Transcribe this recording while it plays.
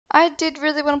I did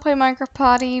really want to play Minecraft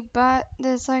Party, but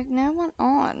there's like no one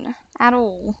on at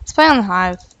all. Let's play on the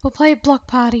Hive. We'll play Block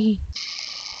Party.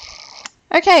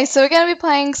 Okay, so we're going to be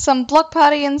playing some Block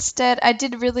Party instead. I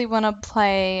did really want to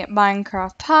play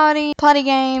Minecraft Party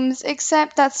games,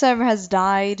 except that server has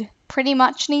died pretty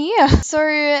much in a year. So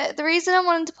the reason I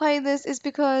wanted to play this is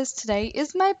because today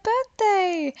is my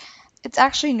birthday. It's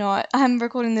actually not. I'm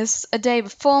recording this a day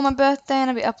before my birthday and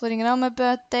I'll be uploading it on my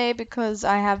birthday because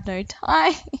I have no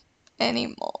time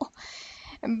anymore.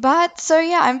 But so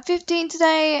yeah, I'm 15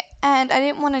 today and I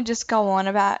didn't want to just go on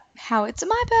about how it's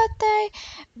my birthday,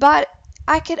 but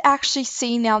I could actually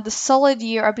see now the solid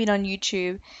year I've been on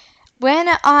YouTube. When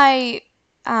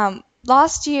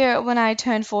last year when I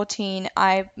turned 14,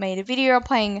 I made a video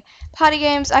playing party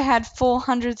games. I had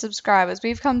 400 subscribers.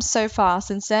 We've come so far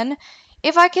since then.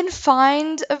 If I can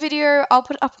find a video, I'll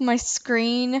put it up on my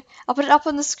screen. I'll put it up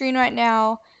on the screen right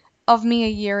now of me a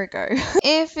year ago.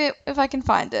 if I can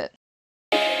find it.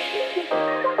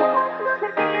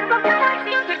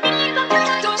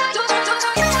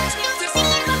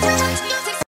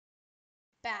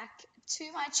 Back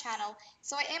to my channel.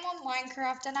 So I am on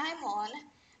Minecraft and I'm on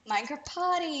Minecraft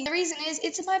Party. The reason is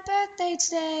it's my birthday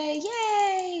today.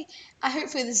 Yay!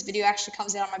 Hopefully this video actually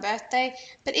comes out on my birthday.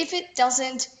 But if it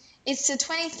doesn't, it's the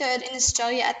 23rd in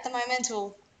Australia at the moment,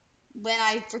 or when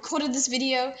I recorded this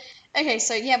video. Okay,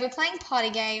 so yeah, we're playing party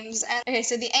games, and okay,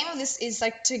 so the aim of this is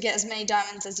like to get as many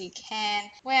diamonds as you can.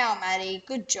 Wow, Maddie,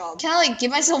 good job. Can I like give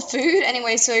myself food?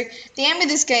 Anyway, so the aim of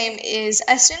this game is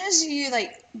as soon as you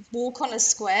like walk on a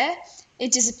square,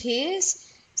 it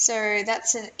disappears. So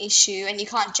that's an issue, and you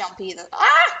can't jump either.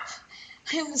 Ah!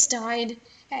 I almost died.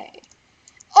 Hey.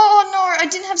 Oh no, I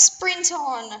didn't have sprint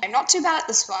on. I'm not too bad at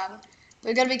this one.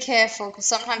 We've got to be careful, because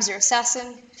sometimes your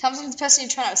assassin, sometimes the person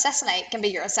you're trying to assassinate can be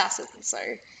your assassin, so...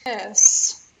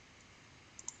 Yes.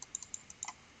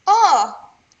 Oh!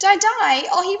 Did I die?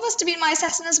 Oh, he must have been my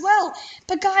assassin as well.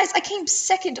 But guys, I came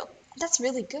second. That's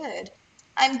really good.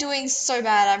 I'm doing so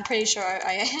bad, I'm pretty sure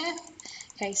I am.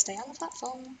 Okay, stay on the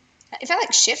platform. If I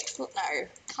like shift, no,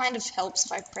 kind of helps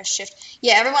if I press shift.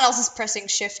 Yeah, everyone else is pressing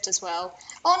shift as well.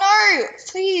 Oh no!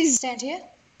 Please stand here.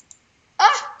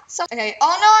 Ah! Okay,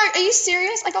 oh no, are you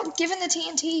serious? I got given the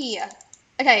TNT.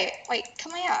 Okay, wait,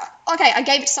 come here. Okay, I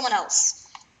gave it to someone else.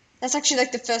 That's actually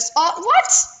like the first, oh,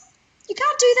 what? You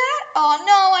can't do that? Oh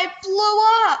no, I blew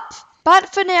up.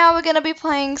 But for now, we're going to be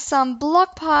playing some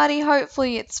Block Party.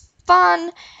 Hopefully it's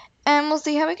fun, and we'll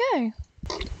see how we go.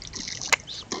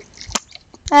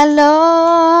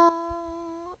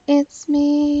 Hello, it's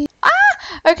me.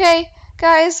 Ah, okay.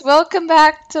 Guys, welcome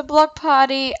back to Block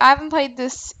Party. I haven't played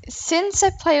this since I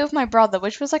played with my brother,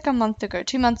 which was like a month ago,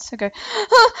 2 months ago.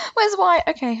 Where's white?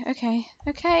 Okay,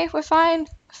 we're fine,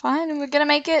 and we're gonna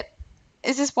make it.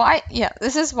 Is this white? Yeah,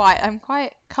 this is white. I'm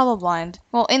quite colorblind.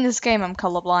 Well, in this game, I'm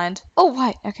colorblind. Oh,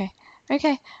 white. Okay,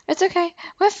 it's okay.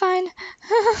 We're fine.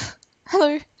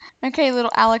 Hello. Okay,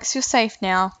 little Alex, you're safe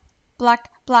now. Black.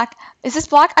 Is this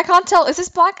black? I can't tell. Is this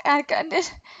black?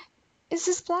 Is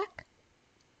this black?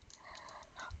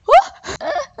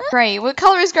 Grey. What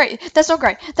color is grey? That's not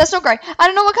grey. I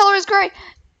don't know what color is grey.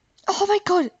 Oh my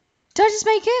god. Did I just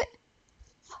make it?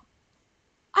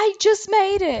 I just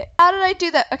made it. How did I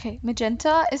do that? Okay,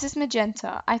 magenta. Is this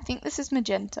magenta? I think this is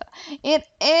magenta. It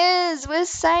is. We're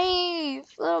safe.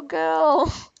 Little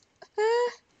girl.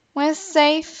 We're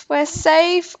safe.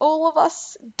 All of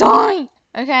us. Die.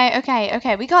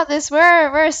 Okay. We got this.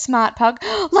 We're a smart pug.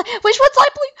 Which one's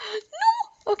light blue?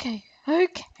 No. Okay.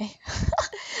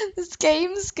 This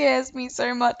game scares me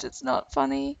so much, it's not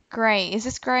funny. Grey. Is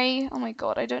this grey? Oh my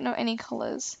god, I don't know any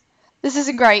colours. This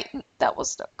isn't grey. That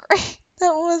was not grey.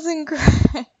 That wasn't grey.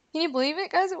 Can you believe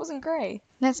it, guys? It wasn't grey.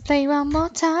 Let's play one more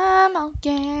time, oh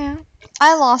yeah.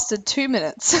 I lasted 2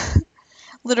 minutes.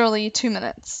 Literally 2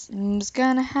 minutes. I'm just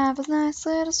gonna have a nice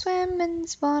little swim in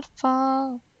this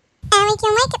waterfall. And we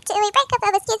can wake up till we break up,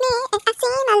 oh excuse me. And I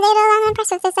seem a little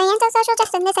unimpressed with this. I am so social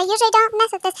just in this. I usually don't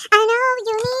mess with this. I know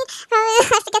you need, I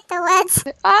forget the words.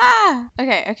 Ah!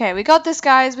 Okay, we got this,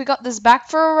 guys. We got this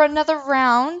back for another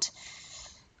round.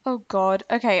 Oh god.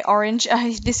 Okay, orange.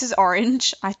 This is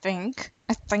orange, I think.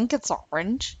 I think it's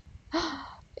orange.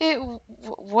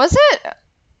 Was it?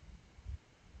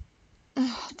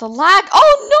 The lag.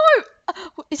 Oh no!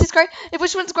 Is this grey?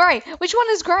 Which one's grey? Which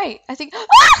one is grey? I think.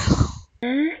 Ah!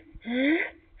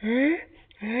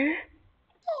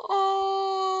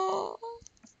 Oh.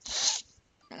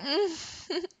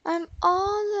 I'm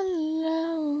all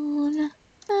alone.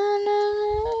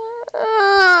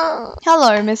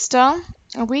 Hello, mister.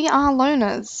 We are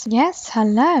loners. Yes,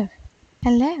 hello.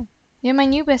 You're my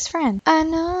new best friend. I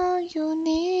know you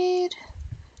need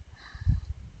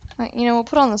Like, you know, we'll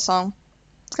put on the song.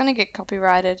 It's gonna get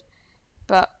copyrighted,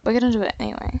 but we're gonna do it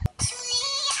anyway. I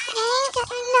ain't got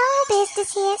no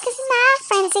business here, cause my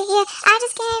friends are here. I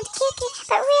just came to kick it,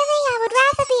 but really I would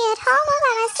rather be at home all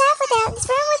by myself without this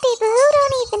room with people who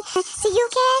don't even. So you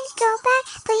can go back,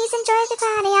 please enjoy the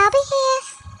party, I'll be here.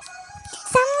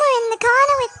 Somewhere in the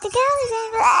corner with the girls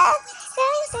and I'll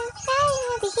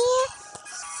be here.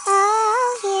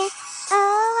 Oh, here. Oh,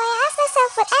 I ask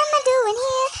myself, what am I doing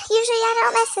here? Usually I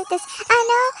don't mess with this. I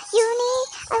know you need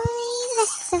a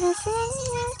rest of us.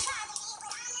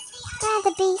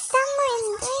 Rather be somewhere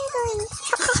in the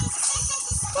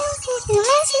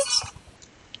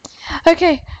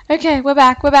Okay, we're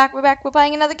back. We're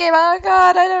playing another game. Oh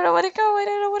god, I don't know where to go. Where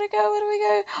do we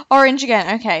go? Orange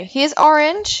again. Okay, here's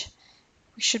orange.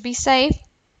 We should be safe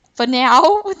for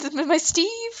now with my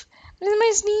Steve.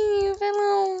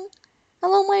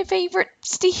 Hello, my favorite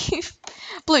Steve.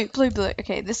 Blue.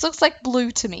 Okay, this looks like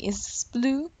blue to me. Is this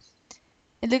blue?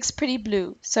 It looks pretty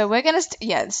blue. So we're gonna,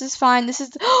 yeah, this is fine. This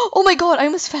is, oh my god, I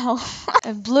almost fell.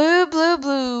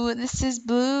 Blue. This is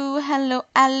blue. Hello,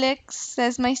 Alex.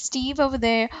 There's my Steve over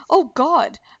there. Oh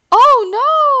god. Oh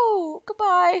no.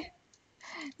 Goodbye.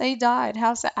 They died.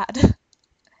 How sad.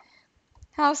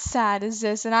 How sad is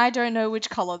this? And I don't know which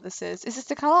color this is. Is this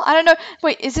the color? I don't know.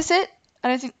 Wait, is this it? I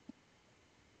don't think.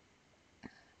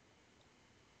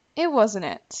 It wasn't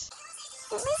it.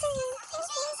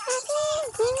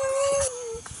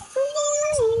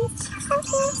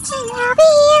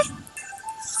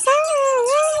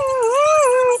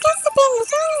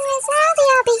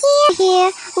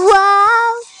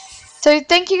 Wow. So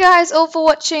thank you guys all for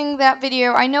watching that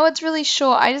video. I know it's really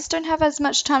short. I just don't have as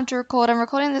much time to record. I'm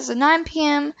recording this at 9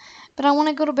 p.m. but I want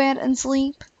to go to bed and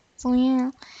sleep. So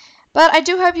yeah. But I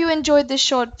do hope you enjoyed this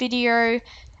short video.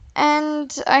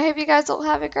 And I hope you guys all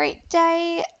have a great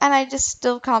day. And I just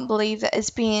still can't believe that it's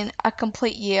been a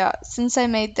complete year since I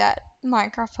made that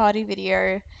Minecraft party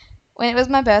video. When it was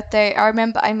my birthday, I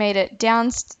remember I made it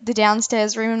the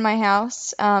downstairs room in my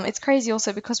house. It's crazy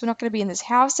also because we're not going to be in this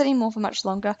house anymore for much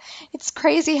longer. It's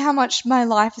crazy how much my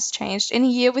life has changed in a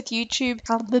year with YouTube.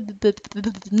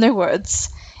 No words.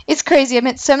 It's crazy. I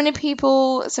met so many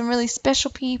people, some really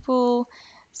special people,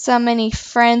 so many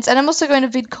friends. And I'm also going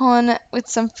to VidCon with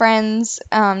some friends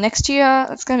next year.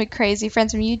 It's going to be crazy.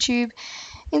 Friends from YouTube.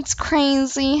 It's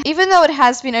crazy. Even though it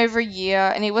has been over a year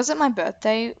and it wasn't my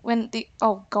birthday when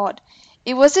oh god.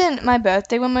 It wasn't my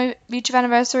birthday when my YouTube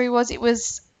anniversary was. It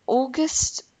was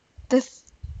August the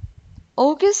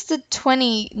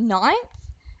 29th,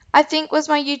 I think was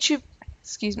my YouTube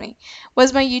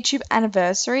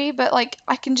anniversary, but like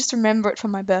I can just remember it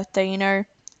from my birthday, you know.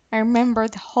 I remember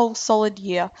the whole solid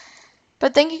year.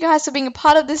 But thank you guys for being a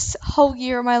part of this whole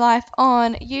year of my life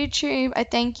on YouTube. I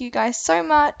thank you guys so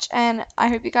much, and I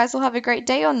hope you guys will have a great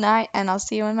day or night, and I'll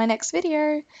see you in my next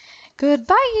video.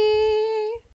 Goodbye!